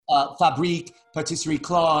Fabrique, Patisserie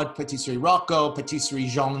Claude, Patisserie Rocco, Patisserie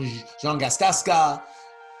Jean Gastasca,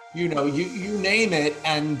 you name it,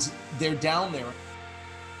 and they're down there.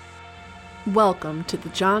 Welcome to the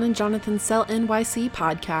John and Jonathan Sell NYC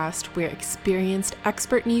podcast, where experienced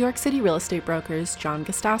expert New York City real estate brokers John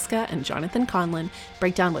Gastasca and Jonathan Conlon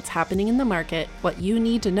break down what's happening in the market, what you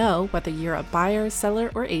need to know whether you're a buyer,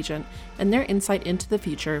 seller, or agent, and their insight into the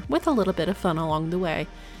future with a little bit of fun along the way.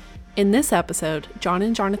 In this episode, John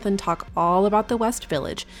and Jonathan talk all about the West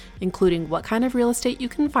Village, including what kind of real estate you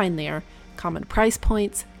can find there, common price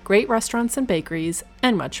points, great restaurants and bakeries,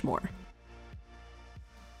 and much more.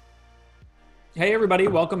 Hey, everybody.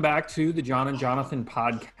 Welcome back to the John and Jonathan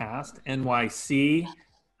podcast, NYC.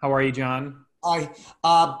 How are you, John? Hi,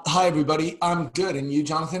 everybody. I'm good. And you,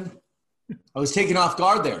 Jonathan? I was taken off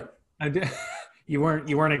guard there. I did. You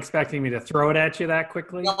weren't expecting me to throw it at you that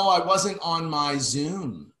quickly? No, I wasn't on my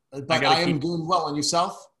Zoom. But I am doing well. And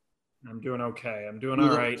yourself? I'm doing okay. I'm doing all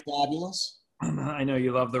right. Fabulous. I know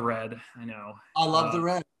you love the red. I know. I love the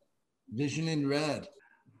red. Vision in red.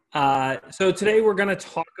 So today we're going to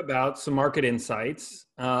talk about some market insights,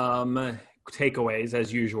 takeaways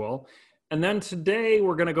as usual. And then today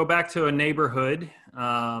we're going to go back to a neighborhood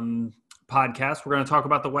podcast. We're going to talk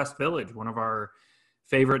about the West Village, one of our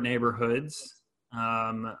favorite neighborhoods,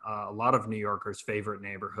 a lot of New Yorkers' favorite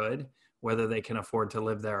neighborhood, whether they can afford to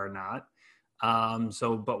live there or not.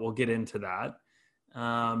 But we'll get into that.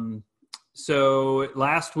 So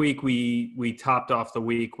last week we topped off the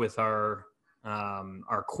week with our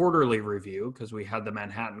quarterly review, because we had the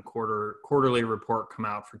Manhattan quarterly report come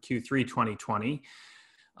out for Q3 2020.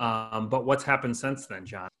 But what's happened since then,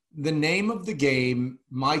 John? The name of the game,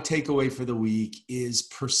 my takeaway for the week, is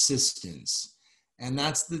persistence. And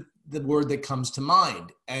that's the word that comes to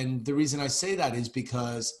mind. And the reason I say that is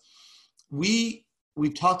because we've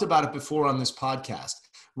talked about it before on this podcast.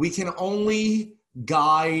 We can only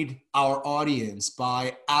guide our audience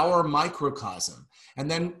by our microcosm. And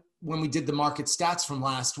then when we did the market stats from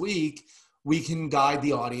last week, we can guide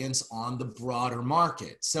the audience on the broader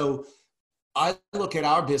market. So I look at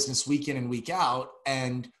our business week in and week out,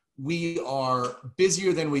 and we are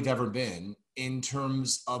busier than we've ever been in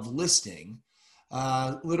terms of listing.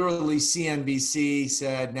 Literally, CNBC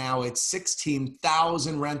said now it's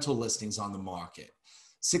 16,000 rental listings on the market,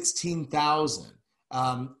 16,000,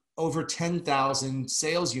 over 10,000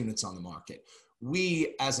 sales units on the market.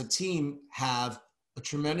 We as a team have a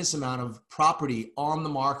tremendous amount of property on the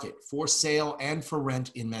market for sale and for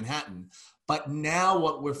rent in Manhattan. But now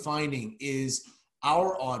what we're finding is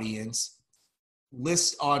our audience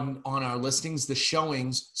list on our listings, the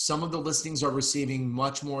showings, some of the listings are receiving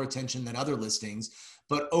much more attention than other listings,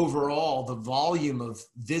 but overall the volume of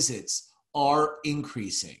visits are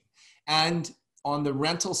increasing. And on the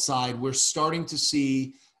rental side, we're starting to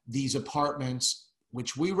see these apartments,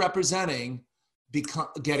 which we're representing,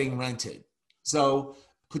 getting rented. So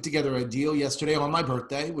put together a deal yesterday on my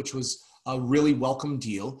birthday, which was a really welcome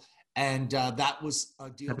deal. And that was a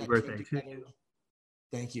deal Happy that birthday. came together.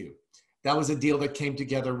 Thank you. That was a deal that came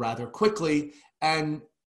together rather quickly. And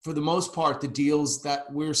for the most part, the deals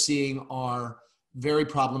that we're seeing are very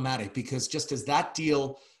problematic, because just as that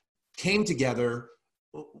deal came together,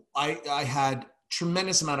 I had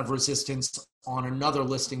tremendous amount of resistance on another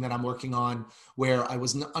listing that I'm working on, where I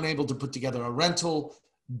was unable to put together a rental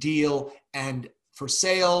deal, and for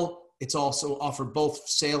sale, it's also offered both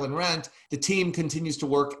sale and rent. The team continues to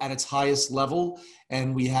work at its highest level,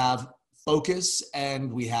 and we have focus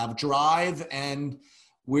and we have drive, and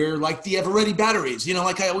we're like the ever-ready batteries,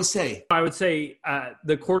 like I always say. I would say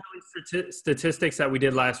the quarterly statistics that we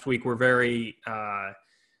did last week were very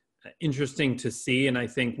interesting to see, and I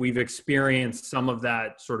think we've experienced some of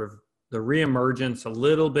that sort of the reemergence, a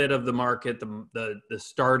little bit of the market, the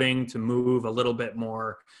starting to move a little bit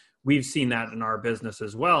more. We've seen that in our business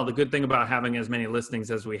as well. The good thing about having as many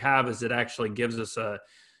listings as we have is it actually gives us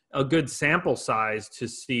a good sample size to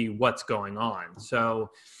see what's going on. So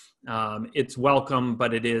it's welcome,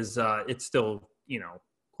 but it's still,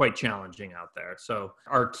 quite challenging out there. So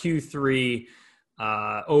our Q3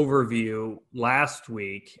 overview last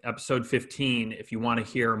week, episode 15, if you want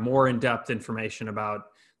to hear more in-depth information about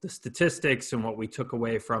the statistics and what we took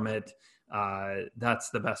away from it, that's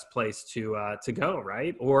the best place to go,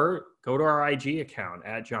 right? Or go to our IG account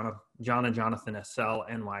at John and Jonathan SL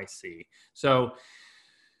NYC. So,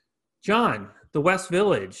 John, the West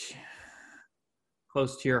Village,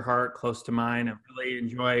 close to your heart, close to mine. I really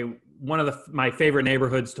enjoy one of my favorite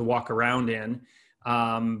neighborhoods to walk around in.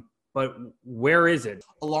 But where is it?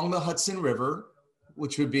 Along the Hudson River,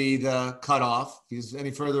 which would be the cutoff, because any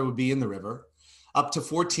further would be in the river, up to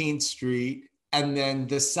 14th Street, and then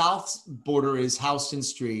the south border is Houston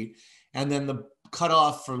Street, and then the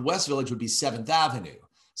cutoff for West Village would be 7th Avenue.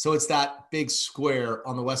 So it's that big square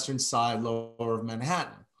on the western side, lower of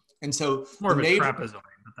Manhattan. And so It's more of a trapezoid,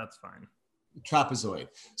 but that's fine. Trapezoid.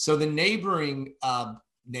 So the neighboring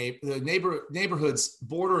neighborhoods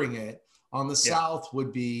bordering it on the south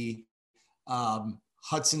would be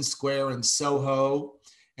Hudson Square and Soho,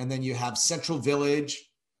 and then you have Central Village,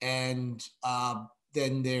 and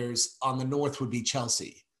then there's on the north would be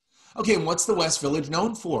Chelsea. Okay, and what's the West Village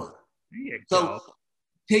known for? So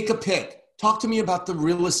take a pick. Talk to me about the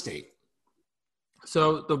real estate.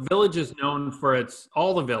 So the Village is known for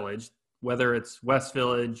all the Village, whether it's West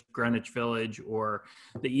Village, Greenwich Village, or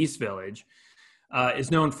the East Village,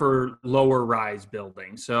 is known for lower rise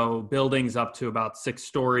buildings. So buildings up to about 6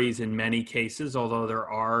 stories in many cases, although there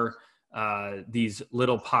are these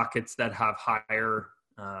little pockets that have higher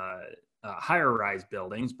rise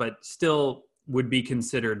buildings, but still would be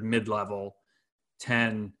considered mid-level,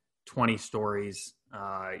 10, 20 stories,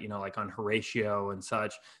 like on Horatio and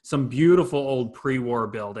such. Some beautiful old pre-war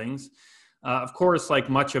buildings. Of course, like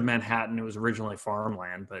much of Manhattan, it was originally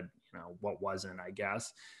farmland, but what wasn't, I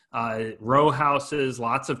guess. Row houses,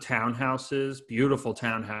 lots of townhouses, beautiful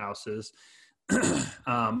townhouses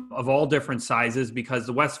of all different sizes, because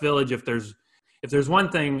the West Village, if there's one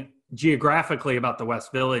thing geographically about the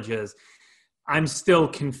West Village, is I'm still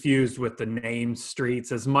confused with the named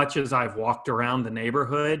streets. As much as I've walked around the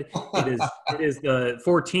neighborhood, it is the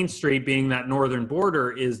 14th Street, being that northern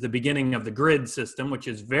border, is the beginning of the grid system, which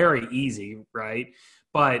is very easy, right?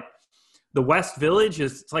 But the West Village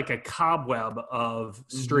it's like a cobweb of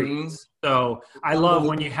streets. Mm-hmm. So I love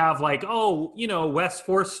when you have like, West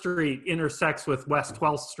 4th Street intersects with West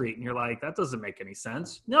 12th Street. And you're like, that doesn't make any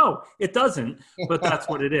sense. No, it doesn't, but that's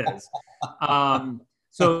what it is.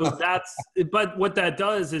 But what that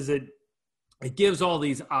does is it gives all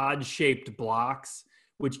these odd shaped blocks,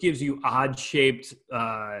 which gives you odd shaped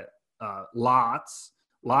lot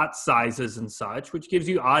sizes and such, which gives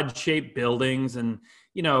you odd shaped buildings and,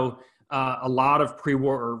 a lot of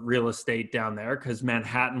pre-war real estate down there, because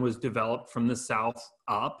Manhattan was developed from the south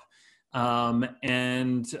up,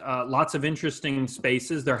 and lots of interesting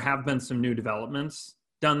spaces. There have been some new developments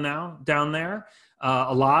done now down there,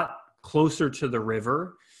 a lot closer to the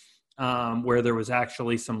river, where there was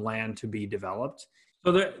actually some land to be developed.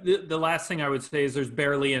 So the last thing I would say is there's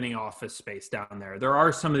barely any office space down there. There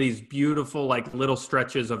are some of these beautiful like little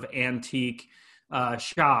stretches of antique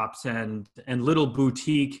shops and little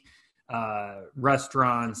boutique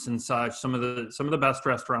restaurants and such. Some of the best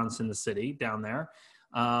restaurants in the city down there.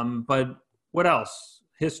 But what else?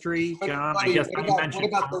 History, John? Buddy,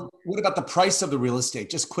 what about the price of the real estate?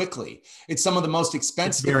 Just quickly, it's some of the most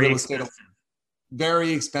expensive real estate.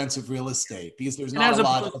 Very expensive real estate, because there's not a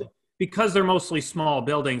lot of. Because they're mostly small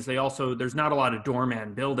buildings, there's not a lot of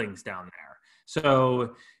doorman buildings down there.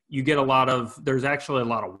 So you get there's actually a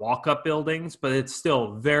lot of walk-up buildings, but it's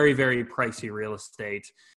still very, very pricey real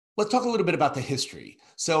estate. Let's talk a little bit about the history.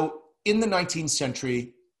 So in the 19th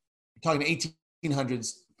century, talking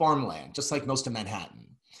 1800s, farmland, just like most of Manhattan.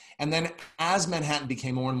 And then as Manhattan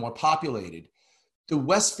became more and more populated, the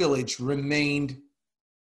West Village remained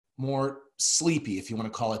more sleepy, if you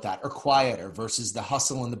want to call it that, or quieter versus the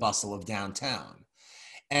hustle and the bustle of downtown.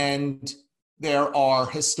 And there are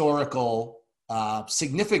historical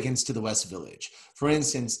significance to the West Village. For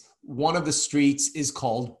instance, one of the streets is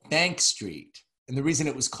called Bank Street. And the reason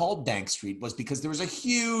it was called Bank Street was because there was a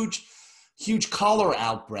huge cholera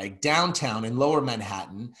outbreak downtown in Lower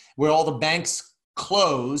Manhattan, where all the banks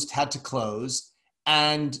had to close,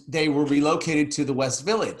 and they were relocated to the West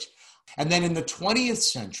Village. And then in the 20th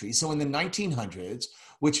century, so in the 1900s,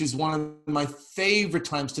 which is one of my favorite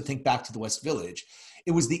times to think back to the West Village,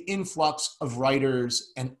 it was the influx of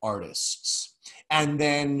writers and artists. And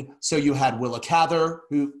then, so you had Willa Cather,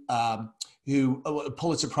 who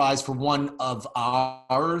Pulitzer Prize for one of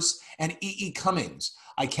ours, and E.E. Cummings,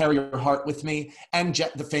 I Carry Your Heart With Me, and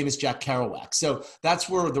the famous Jack Kerouac. So that's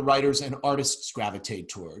where the writers and artists gravitate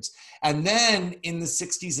towards. And then in the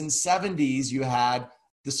 60s and 70s, you had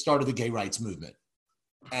the start of the gay rights movement.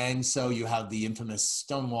 And so you have the infamous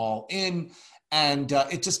Stonewall Inn, and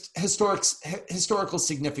it just historical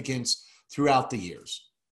significance throughout the years.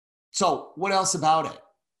 So what else about it?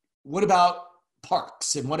 What about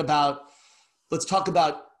parks? And let's talk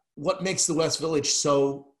about what makes the West Village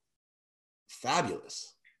so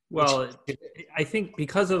fabulous. Well, I think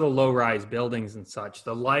because of the low-rise buildings and such,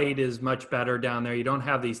 the light is much better down there. You don't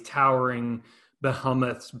have these towering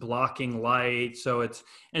behemoths blocking light.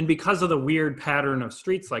 And because of the weird pattern of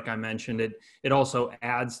streets, like I mentioned, it also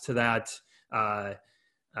adds to that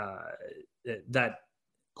that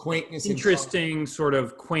quaintness, interesting sort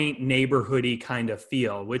of quaint neighborhoody kind of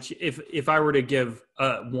feel, which if I were to give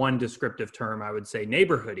one descriptive term, I would say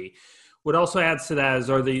neighborhoody. What also adds to that is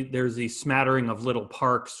there's the smattering of little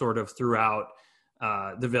parks sort of throughout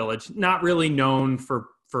the village, not really known for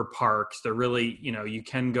parks. They're really, you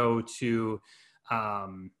can go to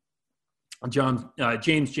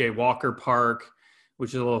James J. Walker Park,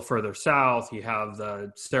 which is a little further south. You have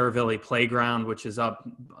the Saravilli Playground, which is up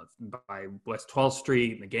by West 12th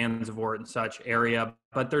Street and the Gansevoort and such area,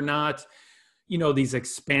 but they're not, these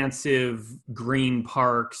expansive green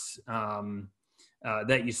parks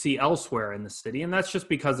that you see elsewhere in the city. And that's just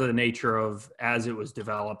because of the nature of as it was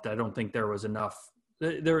developed. I don't think there was enough.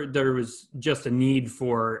 There was just a need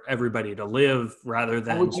for everybody to live rather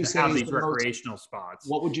than to have these recreational spots.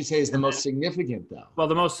 What would you say is the most significant, though? Well,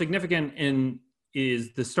 the most significant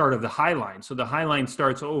is the start of the High Line. So the High Line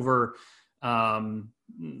starts over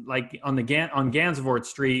like on Gansevoort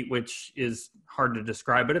Street, which is hard to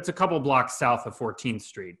describe, but it's a couple blocks south of 14th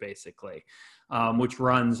Street, basically, which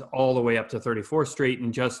runs all the way up to 34th Street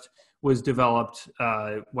and just was developed,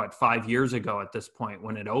 5 years ago at this point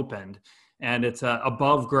when it opened. And it's a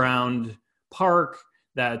above ground park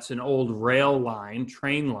that's an old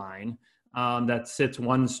train line, that sits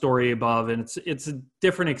one story above. And it's a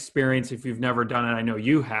different experience if you've never done it. I know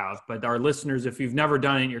you have, but our listeners, if you've never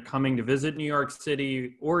done it, you're coming to visit New York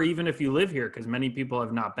City, or even if you live here, because many people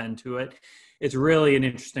have not been to it, it's really an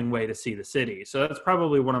interesting way to see the city. So that's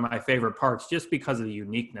probably one of my favorite parks just because of the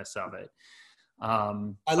uniqueness of it. I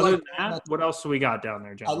like that. What else do we got down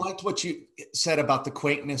there, John? I liked what you said about the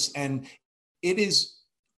quaintness, and it is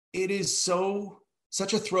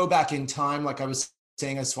such a throwback in time. Like I was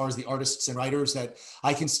saying, as far as the artists and writers, that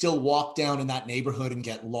I can still walk down in that neighborhood and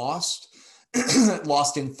get lost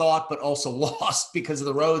in thought, but also lost because of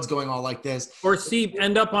the roads going all like this. Or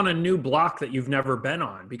end up on a new block that you've never been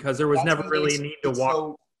on because there was never really a need to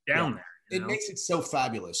walk down there. It makes it so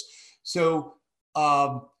fabulous. So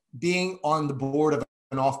being on the board of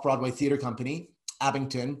an off-Broadway theater company,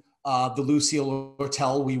 Abington, the Lucille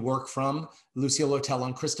Lortel we work from, Lucille Lortel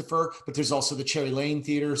on Christopher, but there's also the Cherry Lane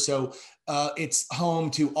Theater. So it's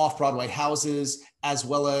home to off-Broadway houses, as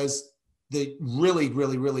well as the really,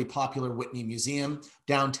 really, really popular Whitney Museum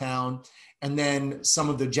downtown. And then some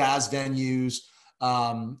of the jazz venues,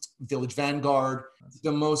 Village Vanguard,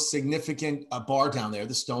 the most significant bar down there,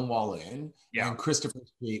 the Stonewall Inn, and Christopher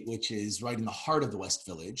Street, which is right in the heart of the West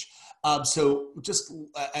Village. And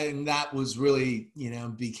that was really,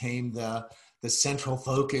 became the central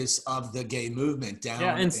focus of the gay movement down.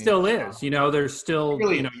 Yeah, and still is. There's still,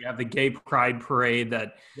 really, you have the Gay Pride Parade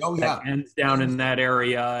that ends down in that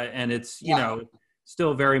area, and it's,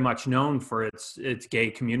 still very much known for its gay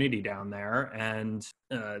community down there. And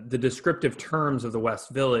the descriptive terms of the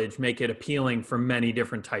West Village make it appealing for many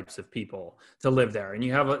different types of people to live there. And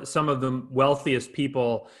you have some of the wealthiest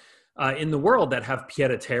people in the world that have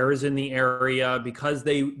pied-à-terres in the area because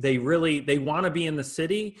they want to be in the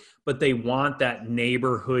city, but they want that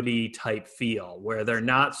neighborhoody type feel where they're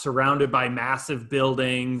not surrounded by massive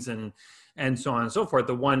buildings and so on and so forth.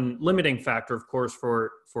 The one limiting factor, of course,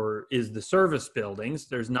 for is the service buildings.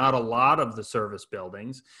 There's not a lot of the service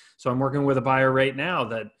buildings. So I'm working with a buyer right now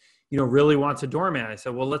that, really wants a doorman. I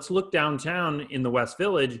said, well, let's look downtown in the West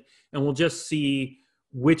Village and we'll just see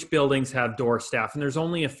which buildings have door staff. And there's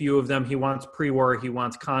only a few of them. He wants pre-war, he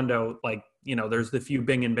wants condo. Like, there's the few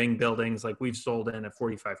Bing and Bing buildings like we've sold in at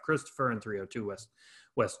 45 Christopher and 302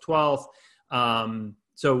 West 12th.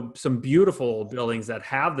 So some beautiful buildings that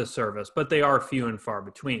have the service, but they are few and far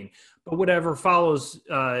between. But whatever follows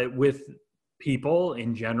with people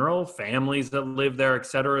in general, families that live there, et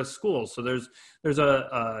cetera, schools. So there's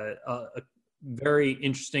a very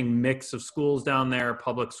interesting mix of schools down there,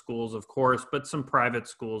 public schools, of course, but some private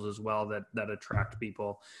schools as well that attract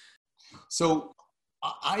people. So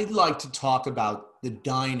I'd like to talk about the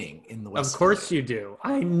dining in the West. Of course you do.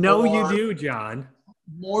 I know you do, John.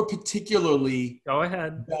 More particularly, go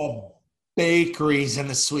ahead. The bakeries and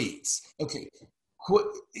the sweets. Okay.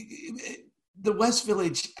 The West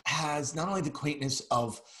Village has not only the quaintness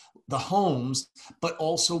of the homes, but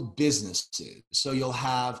also businesses. So you'll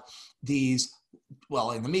have these,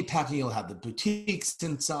 in the meatpacking, you'll have the boutiques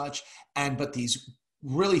and such, but these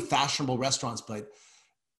really fashionable restaurants. But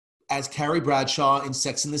as Carrie Bradshaw in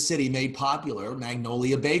Sex and the City made popular,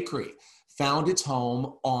 Magnolia Bakery found its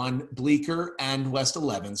home on Bleecker and West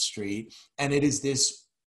 11th Street. And it is this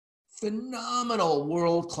phenomenal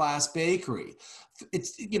world-class bakery.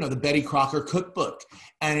 It's, the Betty Crocker cookbook.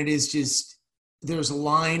 And it is just, there's a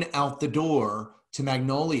line out the door to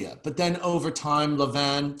Magnolia. But then over time,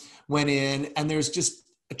 Levain went in, and there's just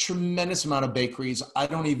a tremendous amount of bakeries. I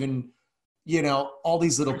don't even, all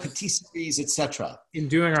these little patisseries, etc. In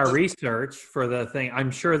doing our research for the thing, I'm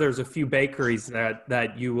sure there's a few bakeries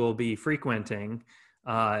that you will be frequenting.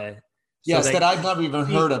 Yes, that I've never even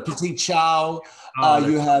heard of. Petit Chow,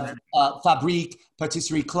 you have Fabrique,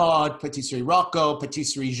 Patisserie Claude, Patisserie Rocco,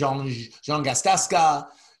 Patisserie Jean Gastasca,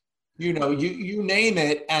 you name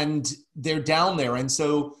it, and they're down there. And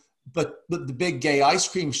so, but the big gay ice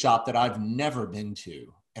cream shop that I've never been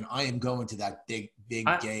to, and I am going to that big gay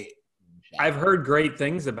shop. I've heard great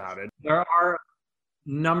things about it. There are a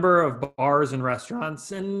number of bars and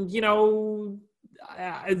restaurants, and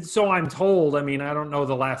so I'm told. I mean, I don't know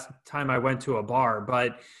the last time I went to a bar,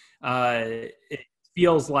 but it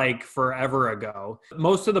feels like forever ago.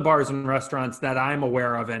 Most of the bars and restaurants that I'm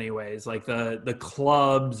aware of anyways, like the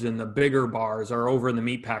clubs and the bigger bars, are over in the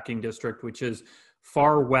Meatpacking District, which is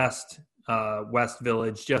far west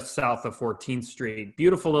Village, just south of 14th Street.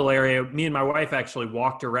 Beautiful little area. Me and my wife actually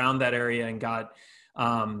walked around that area and got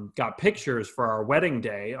pictures for our wedding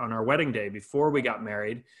day, on our wedding day before we got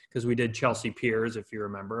married, because we did Chelsea Piers, if you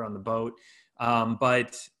remember, on the boat.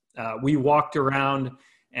 But we walked around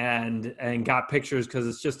and got pictures,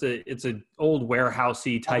 because it's an old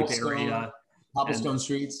warehousey type area. Cobblestone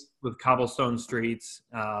streets. With cobblestone streets.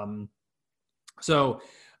 So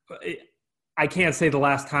I can't say the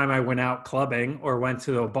last time I went out clubbing or went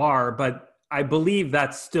to a bar, but I believe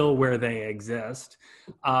that's still where they exist.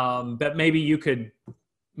 But maybe you could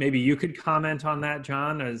comment on that,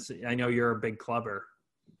 John, as I know you're a big clubber.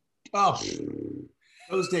 Oh,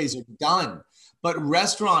 those days are done. But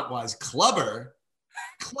restaurant-wise, clubber,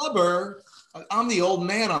 I'm the old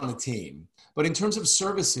man on the team. But in terms of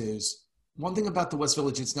services, one thing about the West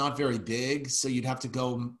Village, it's not very big, so you'd have to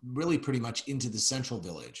go really pretty much into the Central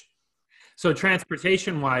Village. So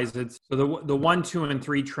transportation-wise, it's so the 1, 2, and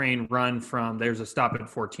 3 train run from, there's a stop at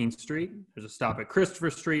 14th Street, there's a stop at Christopher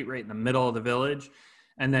Street right in the middle of the village,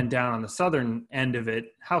 and then down on the southern end of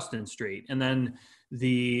it, Houston Street. And then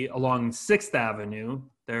along 6th Avenue,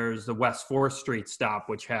 there's the West 4th Street stop,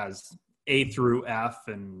 which has A through F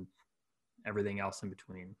and everything else in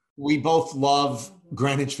between. We both love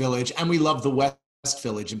Greenwich Village, and we love the West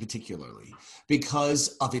Village in particularly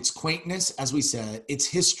because of its quaintness, as we said, its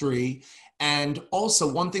history. And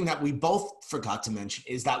also, one thing that we both forgot to mention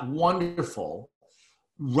is that wonderful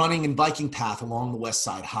running and biking path along the West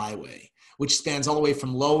Side Highway, which spans all the way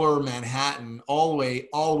from Lower Manhattan all the way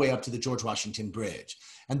up to the George Washington Bridge.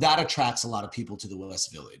 And that attracts a lot of people to the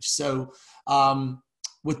West Village. So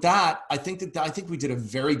with that, I think we did a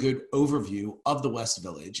very good overview of the West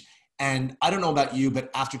Village. And I don't know about you, but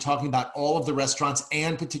after talking about all of the restaurants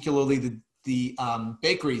and particularly the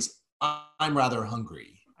bakeries, I'm rather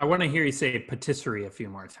hungry. I want to hear you say patisserie a few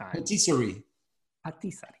more times. Patisserie.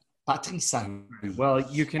 Well,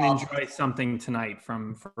 you can enjoy something tonight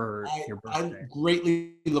for your birthday. I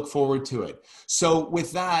greatly look forward to it. So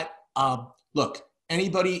with that, look,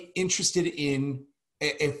 anybody interested in,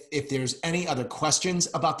 if there's any other questions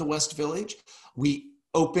about the West Village, we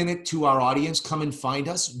open it to our audience. Come and find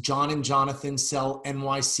us, John and Jonathan Sell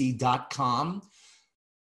NYC.com.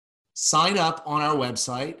 Sign up on our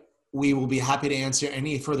website. We will be happy to answer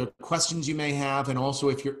any further questions you may have. And also,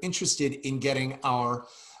 if you're interested in getting our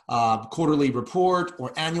quarterly report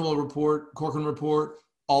or annual report, Corcoran report,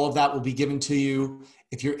 all of that will be given to you.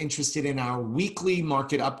 If you're interested in our weekly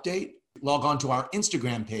market update, log on to our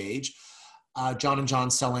Instagram page, John and John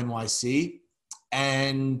Sell NYC.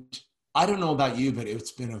 And I don't know about you, but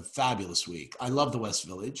it's been a fabulous week. I love the West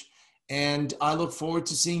Village, and I look forward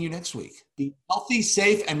to seeing you next week. Be healthy,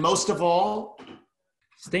 safe, and most of all,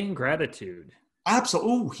 stay in gratitude.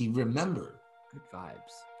 Absolutely. Oh, he remembered. Good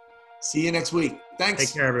vibes. See you next week. Thanks.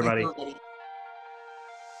 Take care, everybody.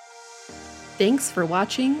 Thanks for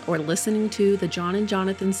watching or listening to the John and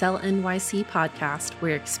Jonathan Sell NYC podcast,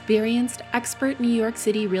 where experienced expert New York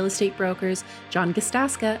City real estate brokers John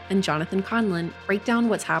Gastasca and Jonathan Conlon break down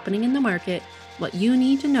what's happening in the market, what you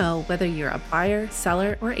need to know whether you're a buyer,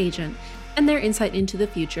 seller, or agent, and their insight into the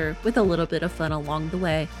future with a little bit of fun along the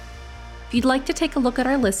way. If you'd like to take a look at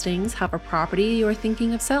our listings, have a property you're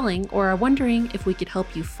thinking of selling, or are wondering if we could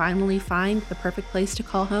help you finally find the perfect place to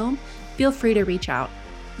call home, feel free to reach out.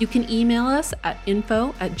 You can email us at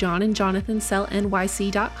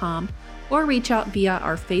info@johnandjonathansellnyc.com or reach out via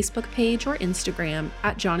our Facebook page or Instagram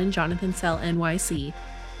at John and Jonathan Sell NYC.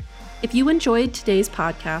 If you enjoyed today's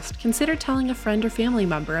podcast, consider telling a friend or family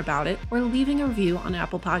member about it or leaving a review on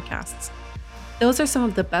Apple Podcasts. Those are some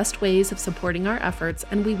of the best ways of supporting our efforts,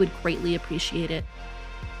 and we would greatly appreciate it.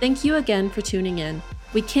 Thank you again for tuning in.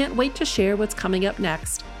 We can't wait to share what's coming up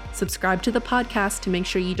next. Subscribe to the podcast to make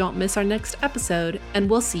sure you don't miss our next episode, and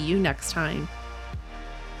we'll see you next time.